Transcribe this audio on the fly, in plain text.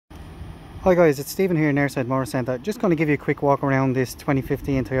Hi guys, it's Stephen here in Airside Motor Centre. Just going to give you a quick walk around this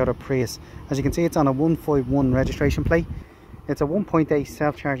 2015 Toyota Prius. As you can see, it's on a 151 registration plate. It's a 1.8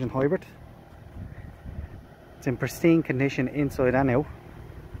 self-charging hybrid. It's in pristine condition inside and out.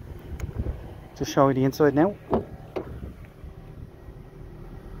 Just show you the inside now.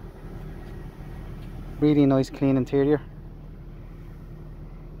 Really nice clean interior.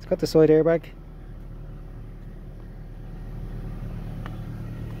 It's got the side airbag.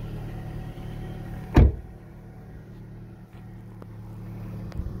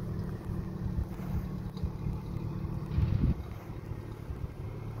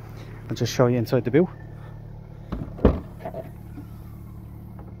 I'll just show you inside the boot.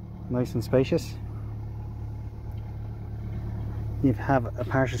 Nice and spacious. You have a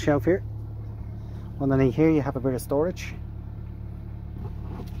partial shelf here. Underneath here you have a bit of storage.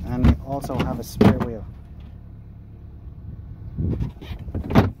 And you also have a spare wheel.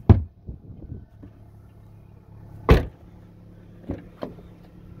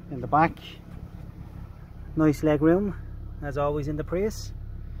 In the back, nice leg room, as always in the Prius.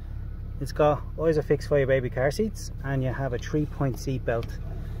 It's got Isofix for your baby car seats, and you have a 3-point seat belt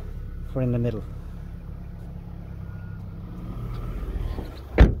for in the middle.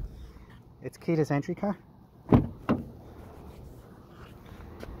 It's keyless entry car.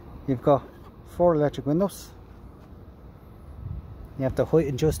 You've got 4 electric windows. You have the height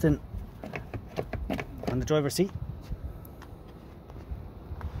adjusting on the driver's seat.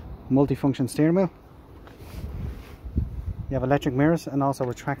 Multifunction steering wheel. You have electric mirrors and also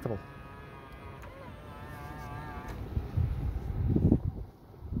retractable.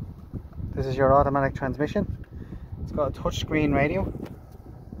 This is your automatic transmission. It's got a touchscreen radio.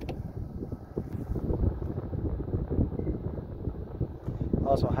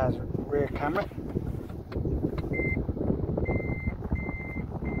 Also has rear camera.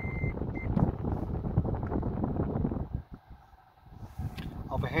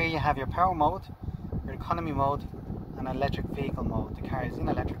 Over here you have your power mode, your economy mode, and electric vehicle mode. The car is in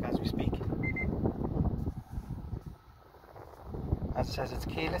electric as we speak. As it says, it's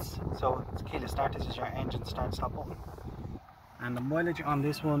keyless, so it's keyless start. This is your engine start stop button. And the mileage on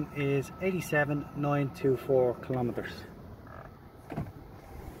this one is 87,924 kilometers.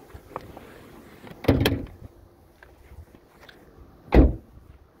 And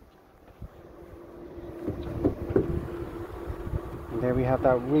there we have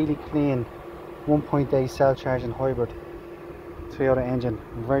that really clean 1.8 self-charging hybrid Toyota engine,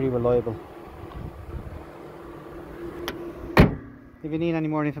 very reliable. If you need any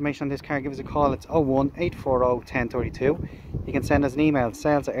more information on this car, give us a call. It's 01 840 1032. You can send us an email,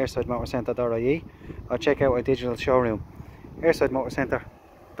 sales@airsidemotorcentre.ie, or check out our digital showroom,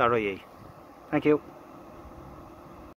 airsidemotorcentre.ie. Thank you.